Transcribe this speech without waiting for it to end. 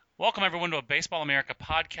Welcome, everyone, to a Baseball America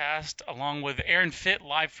podcast, along with Aaron Fitt,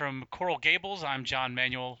 live from Coral Gables. I'm John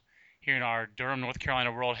Manuel here in our Durham, North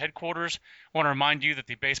Carolina World Headquarters. I want to remind you that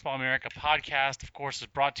the Baseball America podcast, of course, is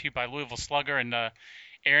brought to you by Louisville Slugger. And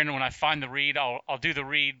Aaron, when I find the read, I'll do the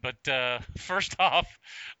read. But first off,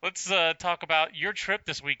 let's talk about your trip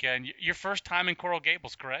this weekend. Your first time in Coral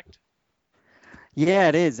Gables, correct? Yeah,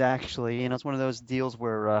 it is actually. It's one of those deals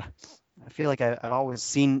where I feel like I've always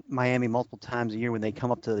seen Miami multiple times a year when they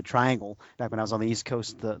come up to the Triangle back when I was on the East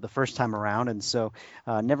Coast the first time around, and so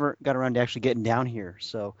never got around to actually getting down here.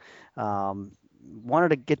 So wanted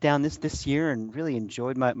to get down this year and really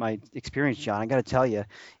enjoyed my experience, John. I got to tell you,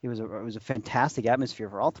 it was a fantastic atmosphere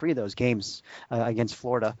for all three of those games against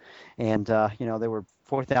Florida, and there were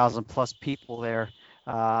 4,000 plus people there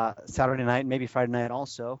Saturday night, maybe Friday night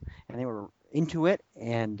also, and they were into it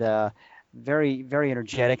and very, very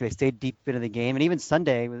energetic. They stayed deep into the game, and even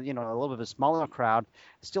Sunday with a little bit of a smaller crowd,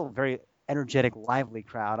 still a very energetic, lively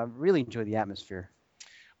crowd. I really enjoyed the atmosphere.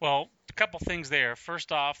 Well, a couple things there.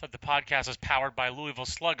 First off, that the podcast is powered by Louisville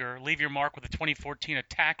Slugger. Leave your mark with the 2014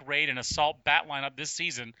 attack, raid, and assault bat lineup this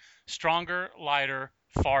season. Stronger, lighter,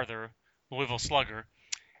 farther. Louisville Slugger.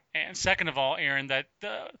 And second of all, Aaron, that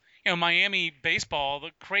Miami baseball.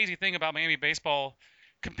 The crazy thing about Miami baseball,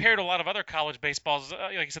 compared to a lot of other college baseballs,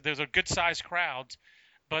 like I said, there's a good-sized crowds,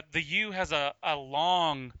 but the U has a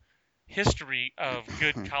long history of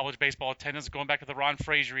good college baseball attendance, going back to the Ron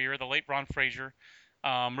Frazier era, the late Ron Frazier.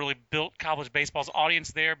 Really built college baseball's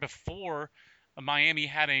audience there before Miami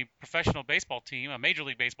had a professional baseball team, a major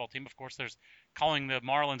league baseball team. Of course, there's calling the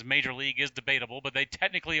Marlins major league is debatable, but they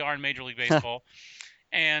technically are in Major League Baseball.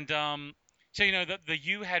 And so the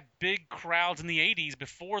U had big crowds in the 80s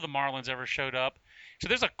before the Marlins ever showed up. So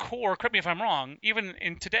there's a core. Correct me if I'm wrong. Even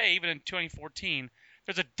in today, even in 2014,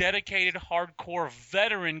 there's a dedicated, hardcore,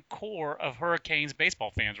 veteran core of Hurricanes baseball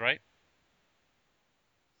fans, right?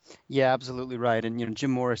 Yeah, absolutely right. And Jim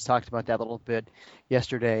Morris talked about that a little bit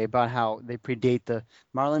yesterday about how they predate the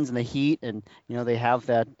Marlins and the Heat, and they have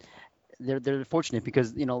that. They're fortunate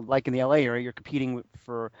because like in the LA area, you're competing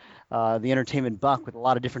for the entertainment buck with a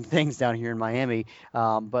lot of different things down here in Miami.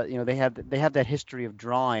 But they have that history of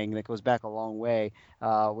drawing that goes back a long way,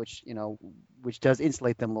 which does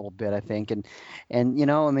insulate them a little bit, I think. And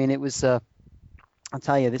I mean, it was. I'll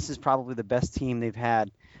tell you, this is probably the best team they've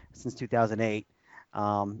had since 2008.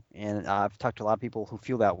 And I've talked to a lot of people who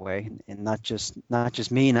feel that way, and not just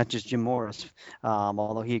me, not just Jim Morris,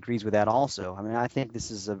 although he agrees with that also. I mean, I think this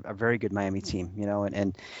is a very good Miami team,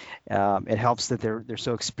 and it helps that they're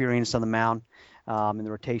so experienced on the mound. In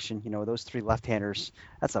the rotation, those three left-handers,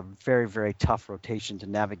 that's a very, very tough rotation to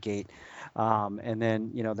navigate. And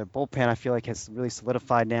then, their bullpen, I feel like, has really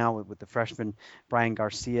solidified now with the freshman Brian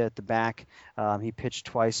Garcia at the back. He pitched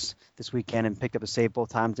twice this weekend and picked up a save both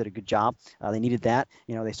times, did a good job. They needed that.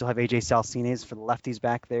 They still have AJ Salcines for the lefties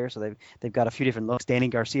back there, so they've got a few different looks. Danny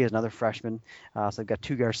Garcia is another freshman, so they've got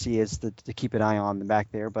two Garcias to keep an eye on the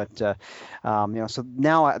back there. But so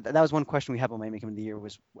now that was one question we had when Miami came into the year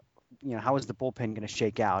was, how is the bullpen going to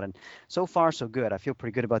shake out? And so far, so good. I feel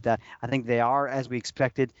pretty good about that. I think they are, as we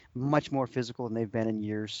expected, much more physical than they've been in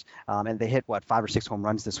years. And they hit, what, 5 or 6 home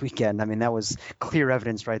runs this weekend. I mean, that was clear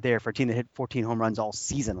evidence right there for a team that hit 14 home runs all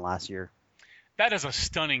season last year. That is a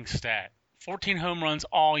stunning stat. 14 home runs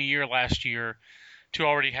all year last year to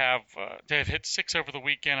already have they have hit six over the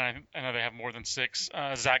weekend. I know they have more than six.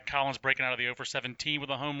 Zach Collins breaking out of the over 17 with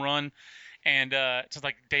a home run, and it's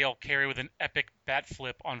like Dale Carey with an epic bat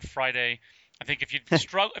flip on Friday. I think if you'd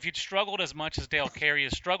struggled as much as Dale Carey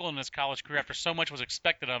has struggled in his college career after so much was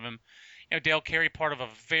expected of him, Dale Carey, part of a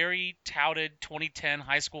very touted 2010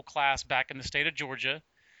 high school class back in the state of Georgia,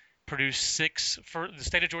 produced six for the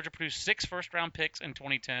state of Georgia produced six first round picks in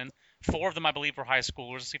 2010. Four of them, I believe, were high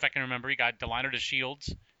schoolers. Let's see if I can remember. You got Deliner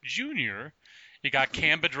DeShields Jr. You got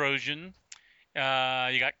Cam Bedrosian.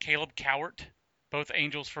 You got Caleb Cowart, both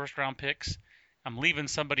Angels first round picks. I'm leaving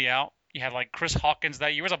somebody out. You had like Chris Hawkins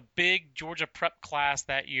that year. It was a big Georgia prep class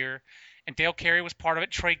that year. And Dale Carey was part of it.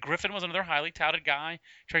 Trey Griffin was another highly touted guy.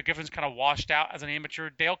 Trey Griffin's kind of washed out as an amateur.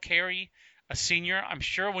 Dale Carey, a senior. I'm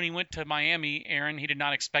sure when he went to Miami, Aaron, he did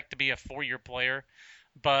not expect to be a 4-year player,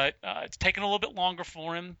 but it's taken a little bit longer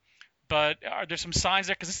for him. But are there some signs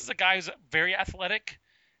there? Because this is a guy who's very athletic,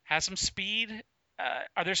 has some speed.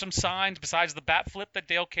 Are there some signs besides the bat flip that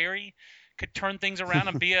Dale Carey could turn things around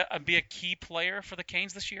and be a key player for the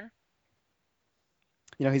Canes this year?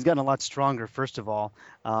 He's gotten a lot stronger. First of all,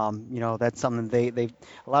 that's something they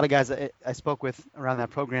a lot of guys I spoke with around that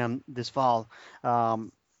program this fall.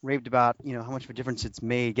 raved about, how much of a difference it's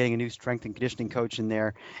made getting a new strength and conditioning coach in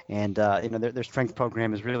there, and their strength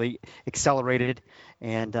program is really accelerated,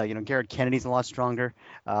 and Garrett Kennedy's a lot stronger,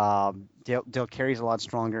 Dale Carey's a lot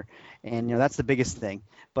stronger, and that's the biggest thing.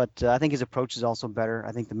 But I think his approach is also better.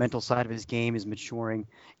 I think the mental side of his game is maturing.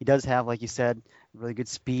 He does have, like you said, really good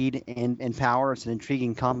speed and power. It's an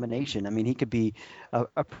intriguing combination. I mean, he could be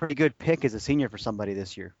a pretty good pick as a senior for somebody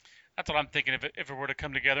this year. That's what I'm thinking if it were to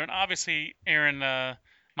come together. And obviously, Aaron,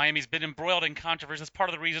 Miami's been embroiled in controversy. That's part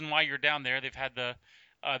of the reason why you're down there. They've had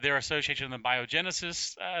their association in the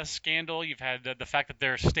biogenesis scandal. You've had the fact that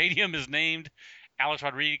their stadium is named Alex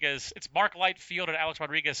Rodriguez. It's Mark Light Field at Alex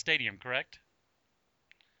Rodriguez Stadium, correct?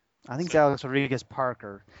 I think it's So, Alex Rodriguez Park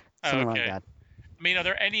or something like okay. that. I mean, are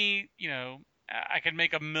there any, I could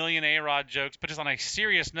make a million A-Rod jokes, but just on a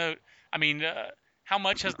serious note, I mean, how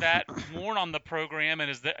much has that worn on the program,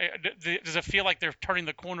 and does it feel like they're turning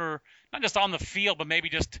the corner, not just on the field, but maybe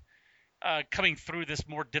just coming through this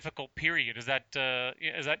more difficult period? Do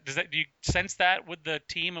you sense that with the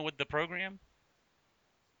team and with the program?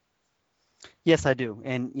 Yes, I do.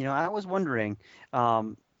 And I was wondering,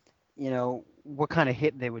 what kind of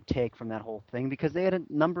hit they would take from that whole thing because they had a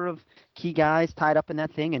number of key guys tied up in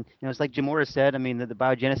that thing. And it's like Jim Morris said. I mean, the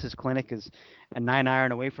Biogenesis Clinic is a 9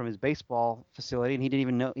 iron away from his baseball facility, and he didn't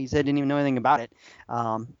even know. He said didn't even know anything about it.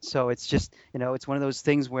 So it's just it's one of those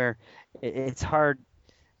things where it's hard.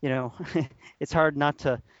 you know, it's hard not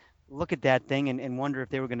to look at that thing and wonder if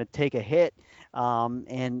they were going to take a hit.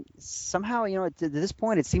 And somehow, to this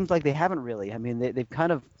point, it seems like they haven't really. I mean, they've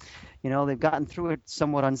kind of, they've gotten through it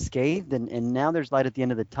somewhat unscathed, and now there's light at the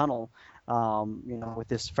end of the tunnel. With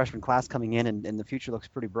this freshman class coming in, and the future looks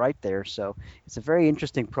pretty bright there. So it's a very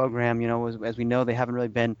interesting program. As we know, they haven't really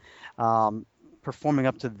been performing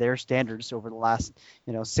up to their standards over the last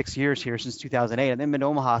 6 years here since 2008, and they've been to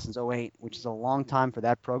Omaha since '08, which is a long time for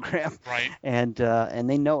that program. Right. And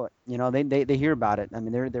they know it. They hear about it. I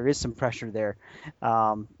mean, there is some pressure there.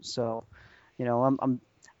 So I'm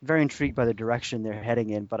very intrigued by the direction they're heading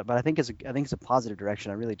in, but I think it's a positive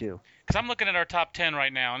direction. I really do. Because I'm looking at our top 10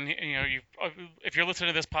 right now, and if you're listening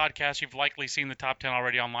to this podcast, you've likely seen the top 10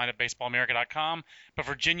 already online at baseballamerica.com. But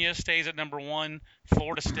Virginia stays at number one,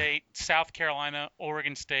 Florida State, South Carolina,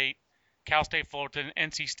 Oregon State, Cal State Fullerton,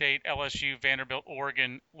 NC State, LSU, Vanderbilt,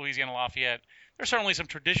 Oregon, Louisiana Lafayette. There's certainly some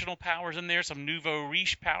traditional powers in there, some nouveau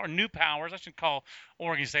riche power, new powers. I should call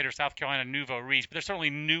Oregon State or South Carolina nouveau riche, but there's certainly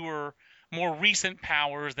newer, more recent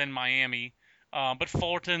powers than Miami. But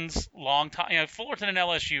Fullerton's long time, Fullerton and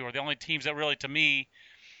LSU are the only teams that really, to me,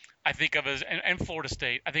 I think of as, and Florida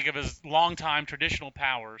State, I think of as long time traditional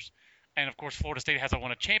powers. And of course, Florida State hasn't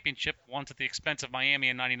won a championship, once at the expense of Miami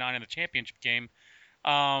in '99 in the championship game.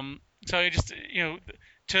 So it just,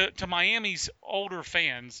 to Miami's older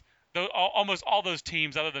fans, almost all those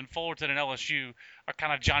teams other than Fullerton and LSU are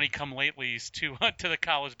kind of Johnny come latelys to to the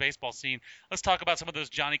college baseball scene. Let's talk about some of those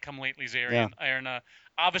Johnny come latelys, Yeah. Aaron.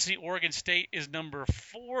 Obviously, Oregon State is number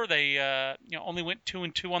 4. They only went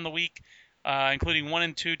 2-2 on the week, including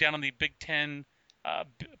 1-2 down on the Big Ten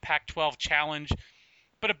Pac-12 Challenge.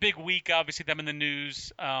 But a big week, obviously, them in the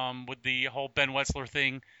news with the whole Ben Wetzler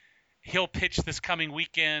thing. He'll pitch this coming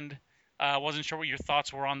weekend. Wasn't sure what your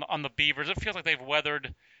thoughts were on the Beavers. It feels like they've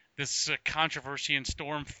weathered this controversy and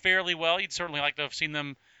storm fairly well. You'd certainly like to have seen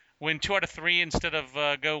them win 2 out of 3 instead of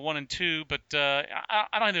go 1-2. But I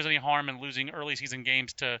don't think there's any harm in losing early season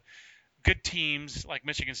games to good teams like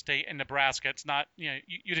Michigan State and Nebraska. It's not,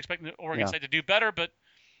 you'd expect Oregon Yeah. State to do better. But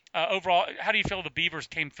overall, how do you feel the Beavers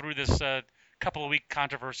came through this couple of week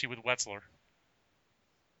controversy with Wetzler?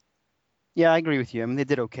 Yeah, I agree with you. I mean, they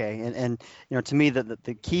did okay, and to me,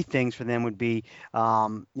 the key things for them would be,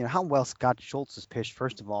 how well Scott Schultz has pitched.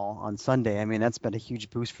 First of all, on Sunday, I mean, that's been a huge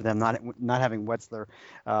boost for them. Not having Wetzler,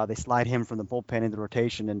 they slide him from the bullpen into the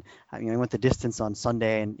rotation, and he went the distance on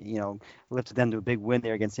Sunday, and lifted them to a big win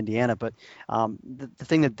there against Indiana. But the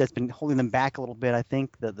thing that's been holding them back a little bit, I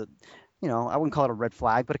think, I wouldn't call it a red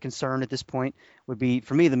flag, but a concern at this point would be,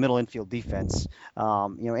 for me, the middle infield defense.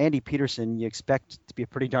 Andy Peterson, you expect to be a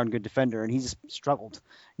pretty darn good defender, and he's struggled.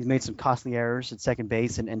 He's made some costly errors at second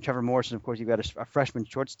base, and Trevor Morrison, of course, you've got a freshman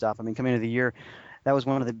shortstop. I mean, coming into the year, that was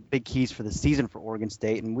one of the big keys for the season for Oregon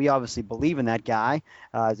State, and we obviously believe in that guy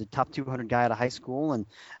as a top 200 guy out of high school, and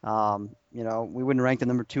we wouldn't rank the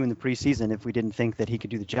number 2 in the preseason if we didn't think that he could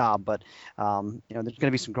do the job. But there's going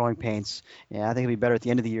to be some growing pains. Yeah, I think he'll be better at the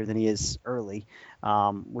end of the year than he is early,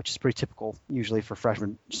 which is pretty typical usually for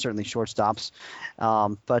freshmen, certainly shortstops.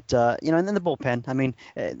 And then the bullpen. I mean,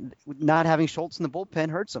 not having Schultz in the bullpen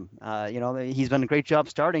hurts him. He's done a great job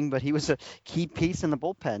starting, but he was a key piece in the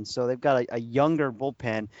bullpen. So they've got a younger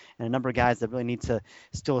bullpen and a number of guys that really need to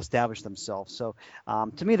still establish themselves. So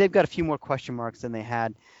to me, they've got a few more question marks than they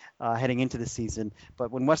had heading into the season.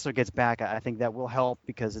 But when Wessler gets back, I think that will help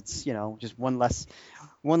because it's just one less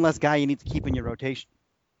guy you need to keep in your rotation.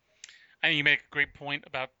 I think you make a great point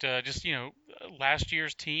about last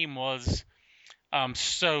year's team was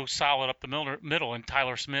so solid up the middle, and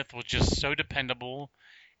Tyler Smith was just so dependable.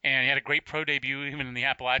 And he had a great pro debut, even in the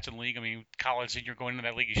Appalachian League. I mean, college, you're going into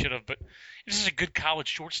that league, you should have. But this is a good college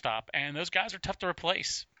shortstop, and those guys are tough to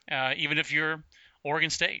replace, even if you're Oregon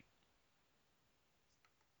State.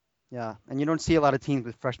 Yeah, and you don't see a lot of teams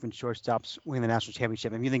with freshman shortstops winning the national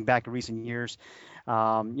championship. If you think back to recent years,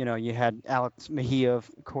 you had Alex Mejia, of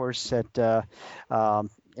course, at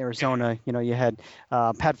Arizona. You had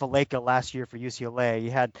Pat Valleca last year for UCLA.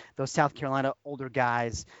 You had those South Carolina older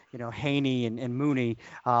guys, Haney and Mooney.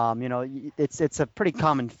 It's a pretty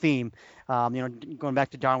common theme. Going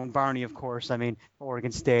back to Darwin Barney, of course. I mean,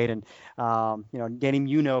 Oregon State, and Danny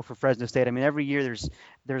Muno for Fresno State. I mean, every year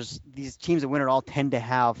there's these teams that win it all tend to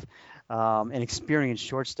have an experienced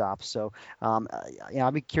shortstop. So,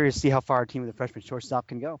 I'll be curious to see how far a team with a freshman shortstop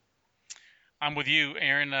can go. I'm with you,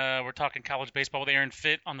 Aaron. We're talking college baseball with Aaron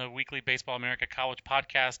Fitt on the weekly Baseball America College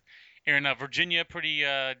podcast. Aaron, Virginia, pretty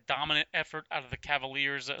dominant effort out of the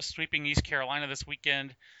Cavaliers, sweeping East Carolina this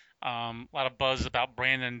weekend. A lot of buzz about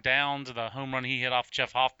Brandon Downs, the home run he hit off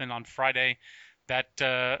Jeff Hoffman on Friday. That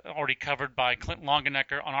already covered by Clint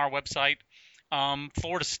Longenecker on our website.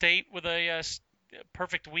 Florida State with a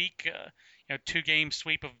perfect week, 2-game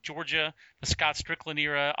sweep of Georgia. The Scott Strickland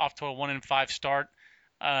era off to a 1-5 start.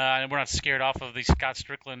 We're not scared off of the Scott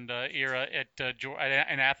Strickland era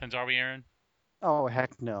in Athens, are we, Aaron? Oh,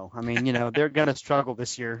 heck no. I mean, they're going to struggle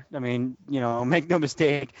this year. I mean, make no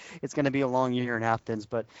mistake, it's going to be a long year in Athens,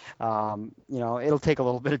 but, it'll take a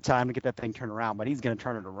little bit of time to get that thing turned around, but he's going to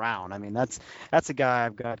turn it around. I mean, that's a guy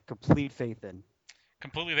I've got complete faith in.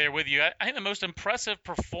 Completely there with you. I think the most impressive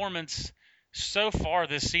performance so far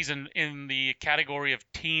this season in the category of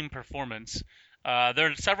team performance, there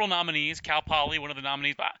are several nominees. Cal Poly, one of the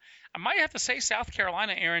nominees. But I might have to say South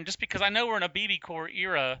Carolina, Aaron, just because I know we're in a BB Core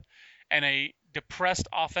era and a depressed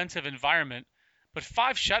offensive environment. But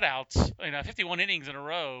 5 shutouts, 51 innings in a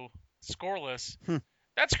row, scoreless.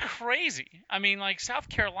 That's crazy. I mean, South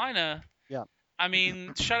Carolina. Yeah. I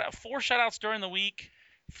mean, 4 shutouts during the week,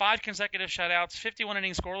 5 consecutive shutouts, 51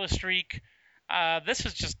 inning scoreless streak. This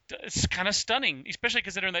is it's kind of stunning, especially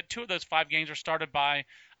considering that 2 of those 5 games were started by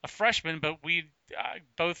a freshman, but we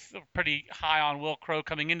both are pretty high on Will Crowe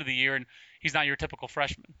coming into the year, and he's not your typical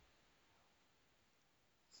freshman.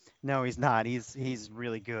 No, he's not. He's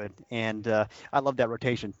really good, and I love that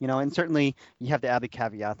rotation. And certainly you have to add the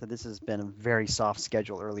caveat that this has been a very soft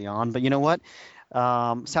schedule early on. But you know what?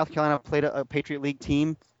 South Carolina played a Patriot League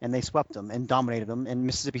team, and they swept them and dominated them. And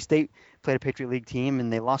Mississippi State played a Patriot League team,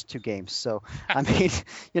 and they lost 2 games. So, I mean,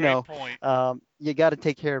 you got to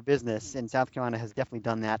take care of business, and South Carolina has definitely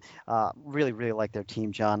done that. Really, really like their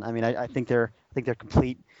team, John. I mean, I think they're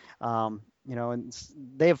complete. And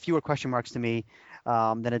they have fewer question marks to me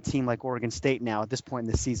than a team like Oregon State now at this point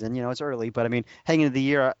in the season. It's early, but I mean, heading into the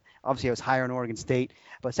year, obviously I was higher on Oregon State,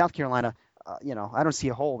 but South Carolina, I don't see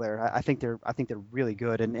a hole there. I think they're really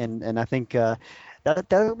good, and I think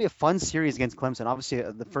that'll be a fun series against Clemson. Obviously,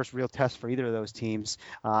 the first real test for either of those teams.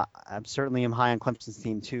 I certainly am high on Clemson's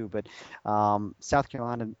team too, but South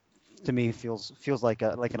Carolina to me feels like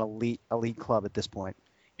an elite club at this point.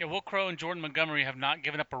 Yeah, Will Crowe and Jordan Montgomery have not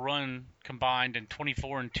given up a run combined in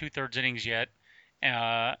 24 2/3 innings yet.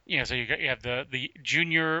 So you have the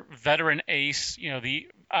junior veteran ace,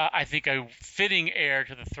 I think a fitting heir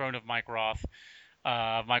to the throne of Michael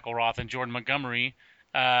Roth and Jordan Montgomery.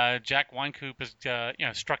 Jack Wynkoop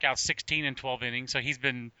has struck out 16 in 12 innings, so he's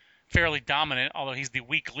been fairly dominant, although he's the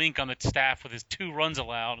weak link on the staff with his 2 runs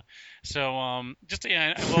allowed. So and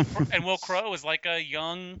Will Crowe is like a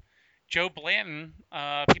young Joe Blanton.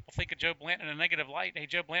 People think of Joe Blanton in a negative light. Hey,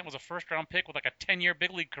 Joe Blanton was a first-round pick with a 10-year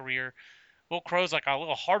big league career. Will Crowe's a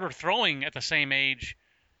little harder throwing at the same age.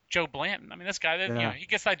 Joe Blanton. I mean, this guy, he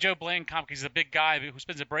gets that Joe Blanton comp because he's a big guy who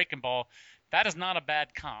spins a breaking ball. That is not a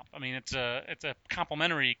bad comp. I mean, it's a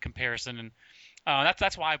complimentary comparison, and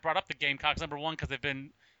that's why I brought up the Gamecocks. Number 1, because they've been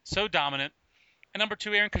so dominant, and number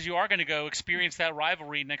 2, Aaron, because you are going to go experience that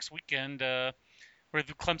rivalry next weekend. with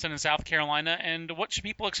Clemson and South Carolina. And what should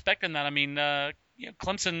people expect in that? I mean,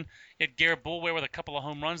 Clemson had Garrett Bulware with a couple of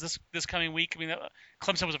home runs this coming week. I mean,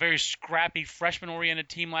 Clemson was a very scrappy freshman-oriented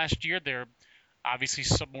team last year. They're obviously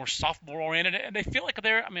some more sophomore-oriented, and they feel like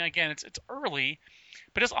they're. I mean, again, it's early,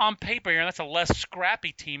 but just on paper, that's a less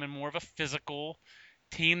scrappy team and more of a physical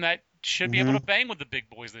team that should be able Hmm. to bang with the big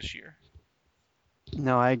boys this year.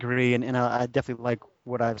 No, I agree, and I definitely like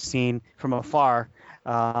what I've seen from afar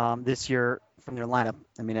this year from their lineup.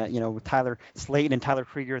 I mean, with Tyler Slayton and Tyler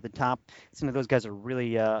Krieger at the top, some of those guys are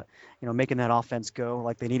really, making that offense go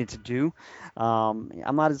like they needed to do.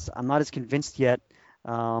 I'm not as convinced yet,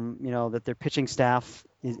 that their pitching staff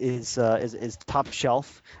is top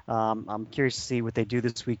shelf. I'm curious to see what they do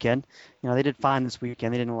this weekend. They did fine this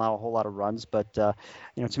weekend. They didn't allow a whole lot of runs, but to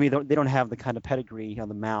me, they don't have the kind of pedigree on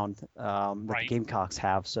the mound that the Right. Gamecocks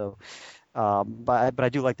have. So, but I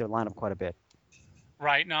do like their lineup quite a bit.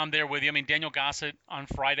 Right. No, I'm there with you. I mean, Daniel Gossett on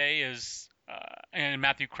Friday and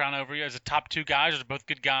Matthew Crownover as the top two guys. They're both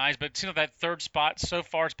good guys, but that third spot so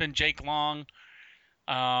far it's been Jake Long.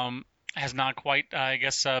 Has not quite, I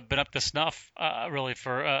guess, been up to snuff, really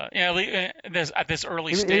for at this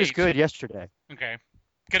early He was stage. good yesterday. Okay,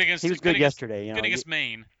 He was good yesterday. good against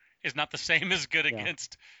Maine is not the same as good Yeah.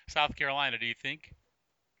 against South Carolina. Do you think?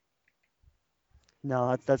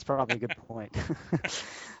 No, that's probably a good point.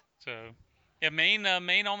 So, yeah, Maine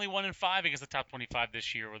only 1-5 against the top 25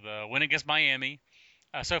 this year with a win against Miami.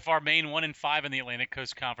 So far, Maine 1-5 in the Atlantic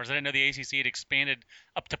Coast Conference. I didn't know the ACC had expanded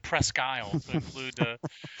up to Presque Isle to include to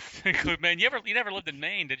include Maine. You never lived in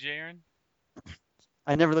Maine, did you, Aaron?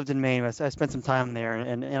 I never lived in Maine. I spent some time there,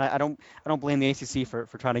 and I don't blame the ACC for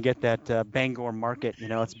trying to get that Bangor market.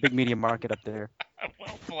 It's a big media market up there.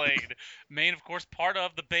 Well played. Maine, of course, part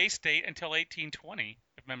of the Bay State until 1820,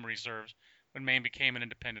 if memory serves, when Maine became an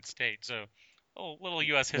independent state. So, little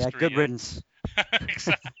U.S. Yeah, history. good riddance.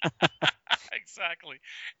 Exactly.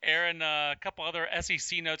 Aaron, a couple other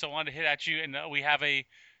SEC notes I wanted to hit at you, and we have a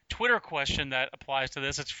Twitter question that applies to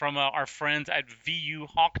this. It's from our friends at VU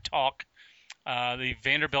Hawk Talk, the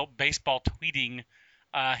Vanderbilt baseball tweeting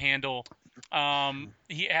handle.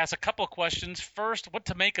 He has a couple of questions. First, what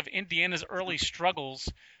to make of Indiana's early struggles?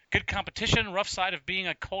 Good competition, rough side of being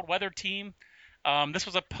a cold weather team. This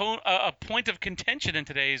was a point of contention in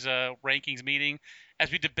today's rankings meeting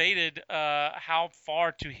as we debated how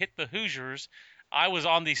far to hit the Hoosiers. I was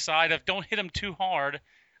on the side of don't hit them too hard,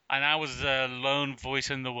 and I was the lone voice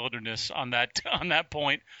in the wilderness on that on that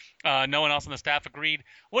point. No one else on the staff agreed.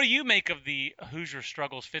 What do you make of the Hoosier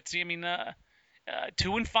struggles, Fitzy? I mean,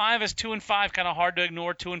 2-5 is 2-5, kind of hard to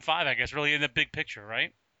ignore 2-5, I guess, really in the big picture,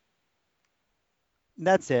 right?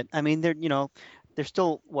 That's it. I mean, they're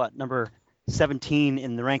still what, number 17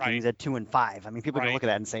 in the Right, rankings at 2-5. I mean, people are gonna right. look at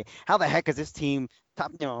that and say, how the heck is this team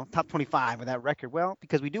top 25 with that record? Well,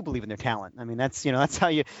 because we do believe in their talent. I mean, that's how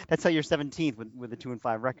you're 17th with a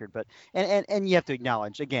 2-5 record. But and you have to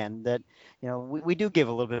acknowledge again that we do give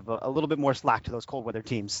a little bit more slack to those cold weather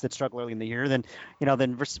teams that struggle early in the year than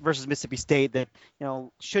versus Mississippi State that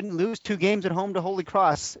shouldn't lose two games at home to Holy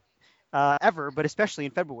Cross ever, but especially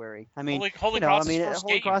in February. I mean, Holy Cross's first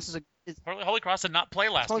Holy game. Cross Holy Cross did not play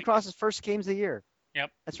it's last Holy weekend. Cross's first games of the year. Yep.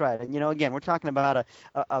 That's right. And again, we're talking about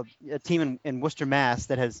a team in Worcester, Mass,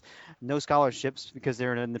 that has no scholarships because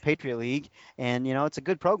they're in the Patriot League, and it's a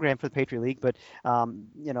good program for the Patriot League, but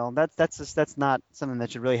that's not something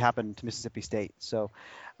that should really happen to Mississippi State. So.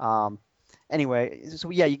 Anyway, so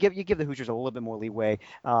yeah, you give the Hoosiers a little bit more leeway,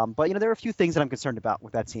 but there are a few things that I'm concerned about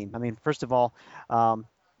with that team. I mean, first of all,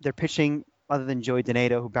 their pitching, other than Joey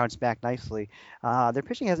Donato, who bounced back nicely, their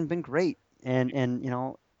pitching hasn't been great, and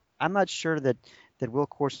I'm not sure that Will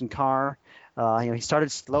Corson Carr, he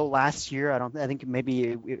started slow last year. I think maybe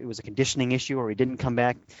it was a conditioning issue, or he didn't come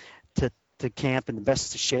back to camp in the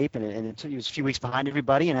best shape, and he was a few weeks behind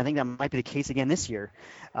everybody, and I think that might be the case again this year.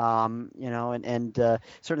 And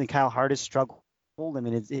certainly Kyle Hart has struggled. I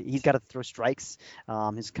mean, he's got to throw strikes.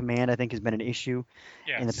 His command, I think, has been an issue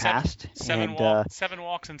Yeah, in the past, seven and walk, 7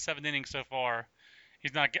 walks in 7 innings so far.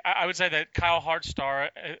 He's not. I would say that Kyle Hardstar,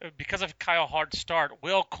 because of Kyle Hardstart,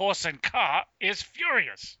 Will Corson Carr is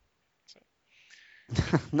furious. So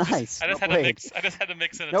nice. I Well just had to played. mix. I just had to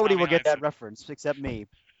mix in a Nobody Tommy will get that Heinsohn. reference except me.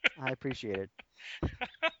 I appreciate it.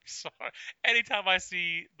 Sorry. Anytime I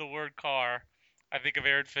see the word car, I think of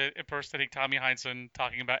Aaron Fitt impersonating Tommy Heinsohn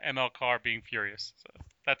talking about ML Carr being furious. So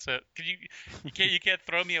that's it. You can't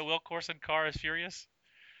throw me a Will Corson Carr is furious.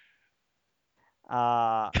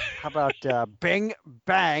 How about Bing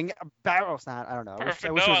Bang Barros? Not, I don't know. I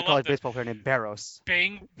Perfect. wish No, there was I a loved college it. baseball player named Barros.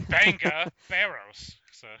 Banga Barros.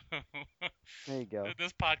 So There you go.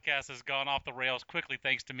 this podcast has gone off the rails quickly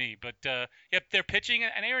thanks to me. But yep, they're pitching,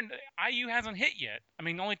 and Aaron, IU hasn't hit yet. I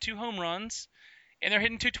mean, only 2 home runs, and they're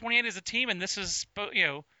hitting 228 as a team, and this is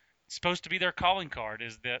supposed to be their calling card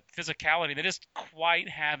is the physicality. They just quite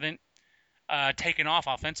haven't taken off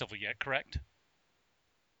offensively yet. Correct?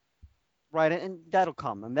 Right, and that'll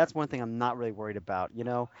come. And that's one thing I'm not really worried about.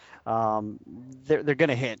 Um, they're going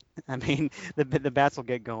to hit. I mean, the bats will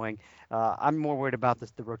get going. I'm more worried about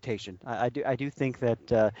the rotation. I do think that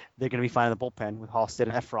they're going to be fine in the bullpen with Halstead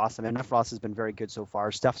and Efros. I mean, Efros has been very good so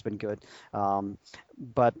far. Stuff's been good,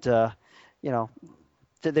 but you know.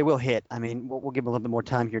 They will hit. I mean, we'll give them a little bit more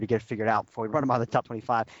time here to get it figured out before we run them out of the top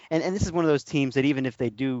 25. And this is one of those teams that even if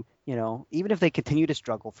they do, even if they continue to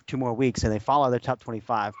struggle for 2 more weeks and they fall out of their top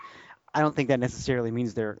 25, I don't think that necessarily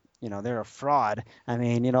means they're a fraud. I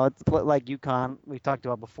mean, it's like UConn we talked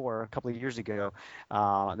about before a couple of years ago.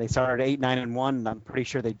 They started 8-9-1, and I'm pretty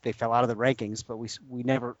sure they fell out of the rankings, but we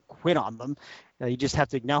never quit on them. You just have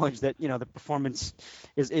to acknowledge that the performance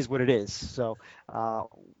is what it is. So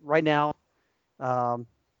right now, um,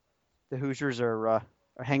 the Hoosiers are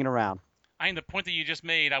hanging around. I mean, the point that you just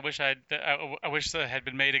made, I wish that had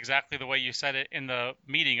been made exactly the way you said it in the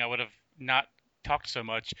meeting. I would have not talked so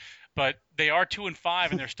much, but they are 2-5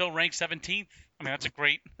 and they're still ranked 17th. I mean, that's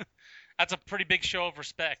a pretty big show of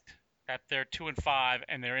respect that they're 2-5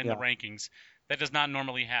 and they're in the Yeah. rankings. That does not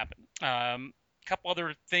normally happen. A couple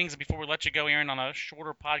other things before we let you go, Aaron, on a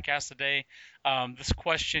shorter podcast today. This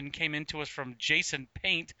question came into us from Jason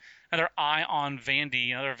Paint, another eye on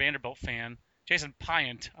Vandy, another Vanderbilt fan. Jason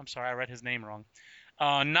Pyant. I'm sorry, I read his name wrong.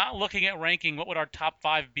 Not looking at ranking, what would our top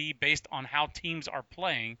five be based on how teams are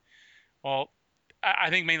playing? Well, I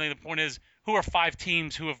think mainly the point is who are five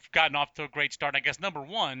teams who have gotten off to a great start. I guess number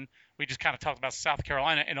one, we just kind of talked about South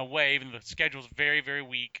Carolina in a way, even though the schedule's very, very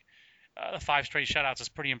weak. The 5 straight shutouts is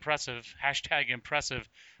pretty impressive. Hashtag impressive.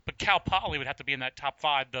 But Cal Poly would have to be in that top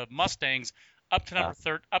five. The Mustangs up to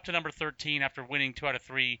number 13 after winning 2 out of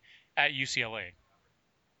 3 at UCLA.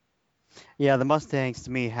 Yeah, the Mustangs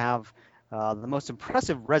to me have the most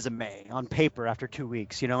impressive resume on paper after 2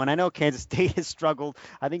 weeks. And I know Kansas State has struggled.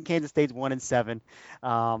 I think Kansas State's 1-7.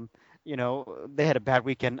 They had a bad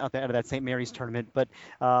weekend out of that St. Mary's tournament, but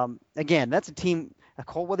again, that's a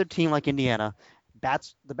cold weather team like Indiana.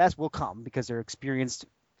 The bats will come because they're experienced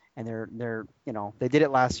and they did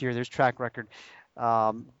it last year. There's track record.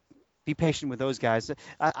 Um, be patient with those guys.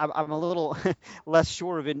 I'm a little less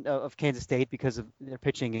sure of Kansas State because of their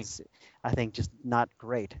pitching is, I think, just not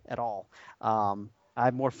great at all. I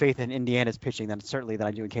have more faith in Indiana's pitching than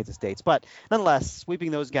I do in Kansas State's. But nonetheless, sweeping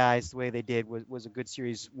those guys the way they did was a good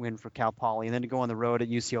series win for Cal Poly. And then to go on the road at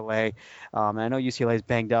UCLA. And I know UCLA is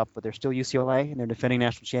banged up, but they're still UCLA, and they're defending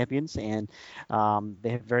national champions. And they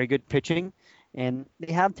have very good pitching, and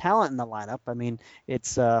they have talent in the lineup. I mean,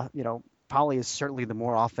 it's Poly is certainly the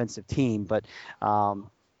more offensive team, but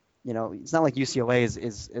it's not like UCLA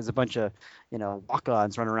is a bunch of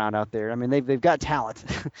walk-ons running around out there. I mean, they've got talent,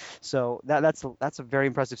 so that's a very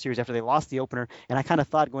impressive series after they lost the opener. And I kind of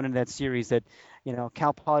thought going into that series that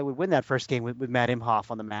Cal Poly would win that first game with Matt Imhoff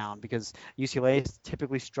on the mound because UCLA has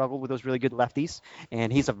typically struggled with those really good lefties,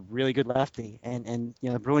 and he's a really good lefty. And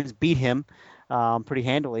the Bruins beat him pretty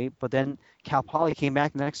handily, but then Cal Poly came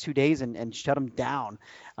back the next 2 days and shut him down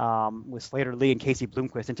with Slater Lee and Casey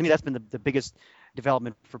Bloomquist. And to me, that's been the biggest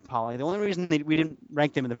development for Poly. The only reason we didn't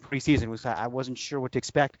rank them in the preseason was I wasn't sure what to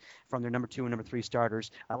expect from their number 2 and number 3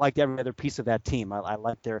 starters. I liked every other piece of that team. I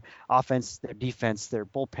liked their offense, their defense, their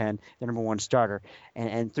bullpen, their number 1 starter.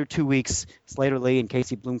 And through 2 weeks, Slater Lee and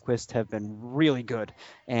Casey Bloomquist have been really good.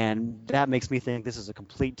 And that makes me think this is a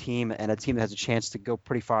complete team and a team that has a chance to go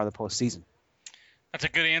pretty far in the postseason. That's a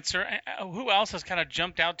good answer. Who else has kind of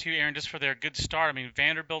jumped out to you, Aaron, just for their good start? I mean,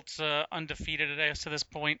 Vanderbilt's undefeated to this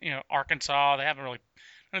point. Arkansas, they haven't really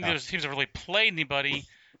 – none of those teams have really played anybody.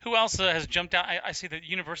 Who else has jumped out? I see that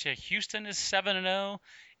University of Houston is 7-0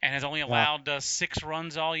 and has only allowed 6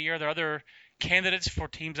 runs all year. Are there other candidates for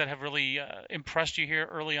teams that have really impressed you here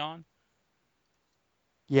early on?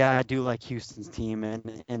 Yeah, I do like Houston's team,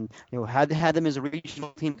 and had them as a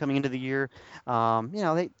regional team coming into the year.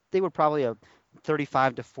 They were probably a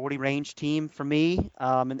 35 to 40 range team for me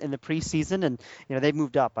in the preseason, and they've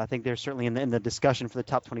moved up. I think they're certainly in the discussion for the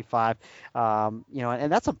top 25. And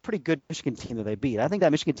that's a pretty good Michigan team that they beat. I think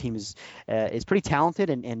that Michigan team is pretty talented,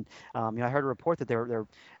 and I heard a report that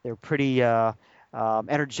they're pretty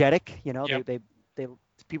energetic. Yep. They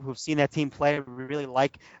people who've seen that team play really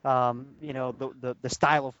like the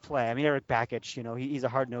style of play. I mean, Eric Bakich, he's a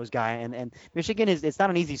hard-nosed guy, and Michigan it's not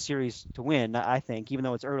an easy series to win. I think, even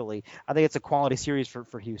though it's early, I think it's a quality series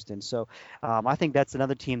for Houston. So I think that's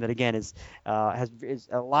another team that again is a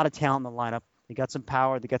lot of talent in the lineup. They got some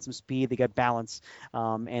power, they got some speed, they got balance,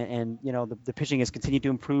 and the pitching has continued to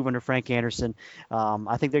improve under Frank Anderson.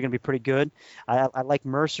 I think they're going to be pretty good. I like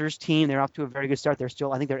Mercer's team. They're off to a very good start.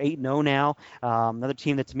 I think they're 8-0 now. Another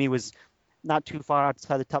team that to me was not too far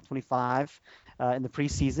outside the top 25 in the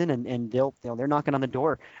preseason, and they're knocking on the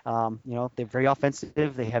door. They're very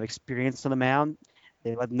offensive. They have experience on the mound.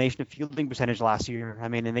 They led the nation in fielding percentage last year. I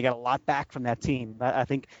mean, and they got a lot back from that team. I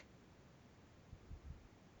think.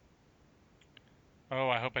 Oh,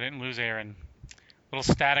 I hope I didn't lose Aaron. Little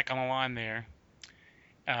static on the line there.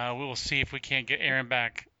 We will see if we can't get Aaron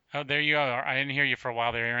back. Oh, there you are. I didn't hear you for a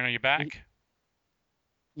while there, Aaron. Are you back?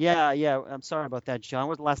 Yeah. I'm sorry about that, John.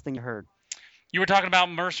 What was the last thing you heard? You were talking about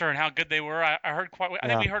Mercer and how good they were. I heard I think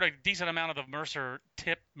Yeah. we heard a decent amount of the Mercer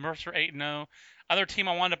tip. Mercer 8-0. Other team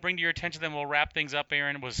I wanted to bring to your attention, then we'll wrap things up,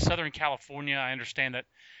 Aaron, was Southern California. I understand that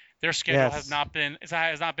their schedule Yes. has not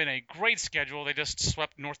been a great schedule. They just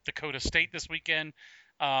swept North Dakota State this weekend.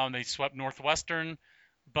 They swept Northwestern,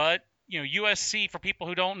 but USC, for people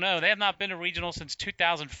who don't know, they have not been a regional since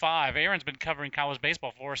 2005. Aaron's been covering college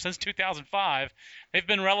baseball for us since 2005. They've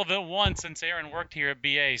been relevant once since Aaron worked here at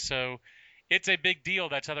BA. So it's a big deal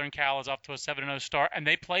that Southern Cal is off to a 7-0 start, and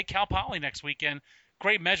they play Cal Poly next weekend.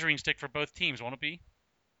 Great measuring stick for both teams, won't it be?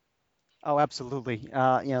 Oh, absolutely.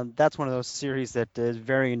 That's one of those series that is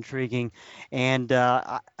very intriguing, and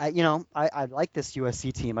I like this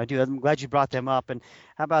USC team. I do. I'm glad you brought them up. And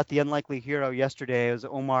how about the unlikely hero yesterday? It was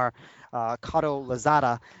Omar Cotto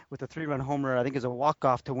Lazada with a three-run homer. I think it was a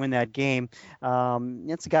walk-off to win that game.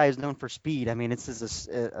 It's a guy who's known for speed. I mean, it's this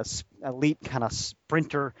elite kind of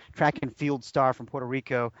sprinter, track and field star from Puerto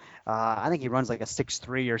Rico. I think he runs like a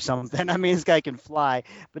 6'3" or something. I mean, this guy can fly,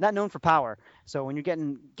 but not known for power. So when you're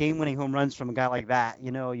getting game-winning home runs from a guy like that,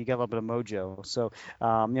 you get a little bit of mojo. So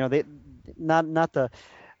they not the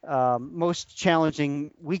most challenging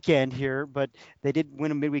weekend here, but they did win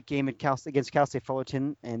a midweek game against Cal State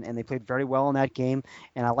Fullerton, and they played very well in that game.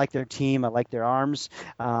 And I like their team. I like their arms.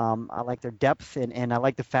 I like their depth, and I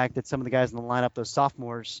like the fact that some of the guys in the lineup, those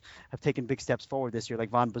sophomores, have taken big steps forward this year, like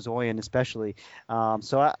Von Bozoyan especially.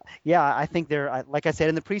 I think like I said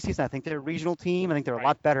in the preseason, I think they're a regional team. I think they're a Right.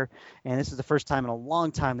 lot better, and this is the first time in a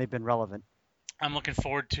long time they've been relevant. I'm looking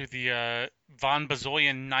forward to the Von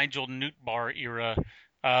Bozoyan Nigel Newtbar era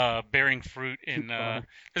bearing fruit in.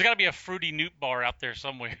 There's got to be a fruity Newt bar out there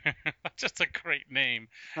somewhere. Just a great name.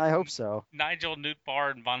 I hope so. Nigel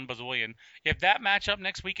Newtbar and Von Bozoyan. You have that matchup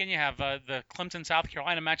next weekend. You have the Clemson South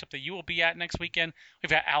Carolina matchup that you will be at next weekend. We've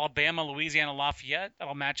got Alabama, Louisiana, Lafayette.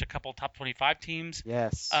 That'll match a couple top 25 teams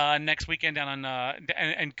Yes. next weekend down on.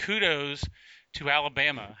 And kudos to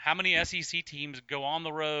Alabama. How many SEC teams go on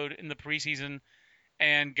the road in the preseason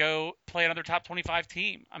and go play another top 25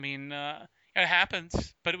 team? I mean, it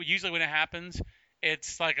happens, but usually when it happens,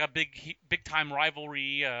 it's like a big time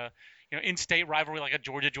rivalry, in-state rivalry like a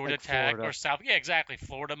Georgia Like Tech Florida. or South. Yeah, exactly.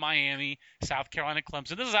 Florida, Miami, South Carolina,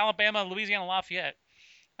 Clemson. This is Alabama, Louisiana, Lafayette.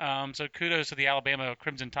 So kudos to the Alabama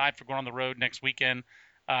Crimson Tide for going on the road next weekend.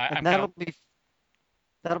 And that'll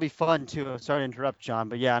be fun too. Sorry to interrupt, John,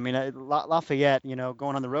 but yeah, I mean Lafayette,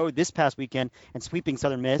 going on the road this past weekend and sweeping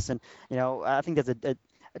Southern Miss, and I think that's a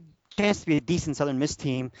chance to be a decent Southern Miss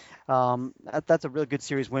team. That's a really good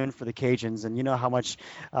series win for the Cajuns, and you know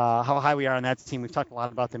how high we are on that team. We've talked a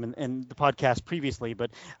lot about them in the podcast previously,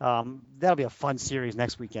 but that'll be a fun series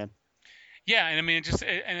next weekend. Yeah, and I mean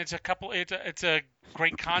it's a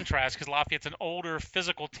great contrast because Lafayette's an older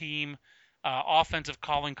physical team, offensive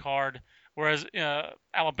calling card, whereas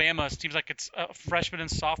Alabama seems like it's a freshman and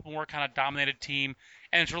sophomore kind of dominated team,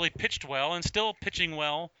 and it's really pitched well and still pitching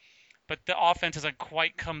well, but the offense hasn't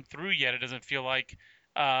quite come through yet. It doesn't feel like,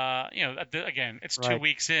 again, it's two Right.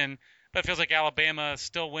 weeks in, but it feels like Alabama is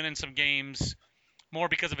still winning some games more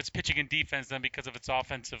because of its pitching and defense than because of its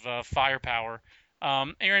offensive firepower.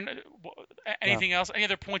 Aaron, Yeah. anything else? Any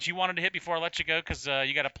other points you wanted to hit before I let you go? Because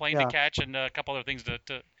you got a plane to Yeah. catch and a couple other things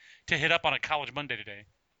to hit up on a College Monday today.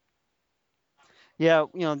 Yeah,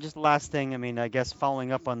 just the last thing. I mean, I guess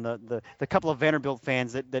following up on the couple of Vanderbilt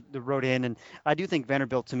fans that wrote in, and I do think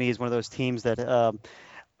Vanderbilt to me is one of those teams that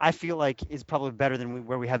I feel like is probably better than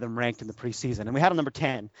where we had them ranked in the preseason. And we had them number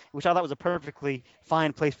 10, which I thought was a perfectly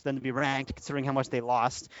fine place for them to be ranked, considering how much they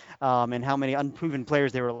lost and how many unproven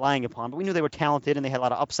players they were relying upon. But we knew they were talented and they had a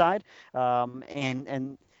lot of upside.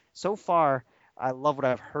 And so far, I love what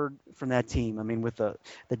I've heard from that team. I mean, with the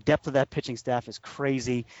depth of that pitching staff is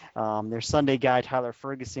crazy. Their Sunday guy Tyler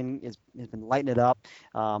Ferguson has been lighting it up.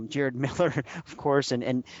 Jared Miller, of course,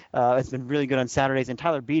 and has been really good on Saturdays. And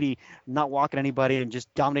Tyler Beatty not walking anybody and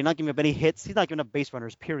just dominating, not giving up any hits. He's not giving up base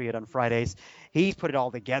runners, period, on Fridays. He's put it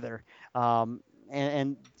all together.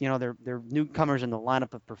 And their newcomers in the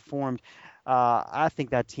lineup have performed. I think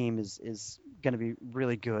that team is going to be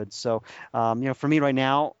really good. So, for me right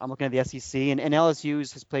now, I'm looking at the SEC, and LSU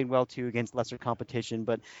has played well too against lesser competition.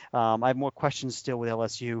 But I have more questions still with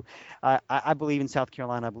LSU. I believe in South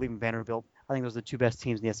Carolina. I believe in Vanderbilt. I think those are the two best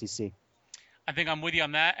teams in the SEC. I think I'm with you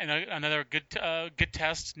on that. And another good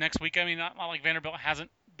test next week. I mean, not like Vanderbilt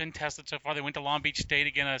hasn't been tested so far. They went to Long Beach State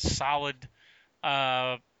again, a solid,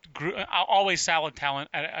 always solid talent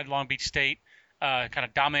at Long Beach State. Kind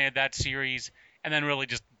of dominated that series, and then really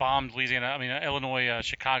just bombed Louisiana. I mean, Illinois,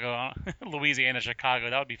 Chicago, Louisiana, Chicago.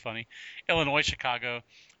 That would be funny. Illinois, Chicago.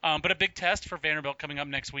 But a big test for Vanderbilt coming up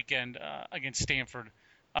next weekend against Stanford.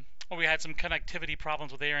 We had some connectivity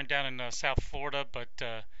problems with Aaron down in South Florida,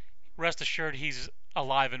 but rest assured he's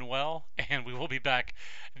alive and well, and we will be back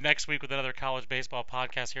next week with another college baseball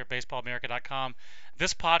podcast here at baseballamerica.com.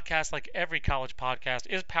 This podcast, like every college podcast,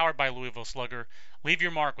 is powered by Louisville Slugger. Leave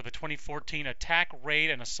your mark with the 2014 Attack, Raid,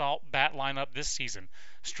 and Assault bat lineup this season.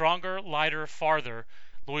 Stronger, lighter, farther,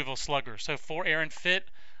 Louisville Slugger. So for Aaron Fitt,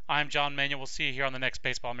 I'm John Manuel. We'll see you here on the next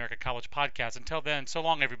Baseball America College podcast. Until then, so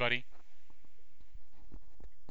long, everybody.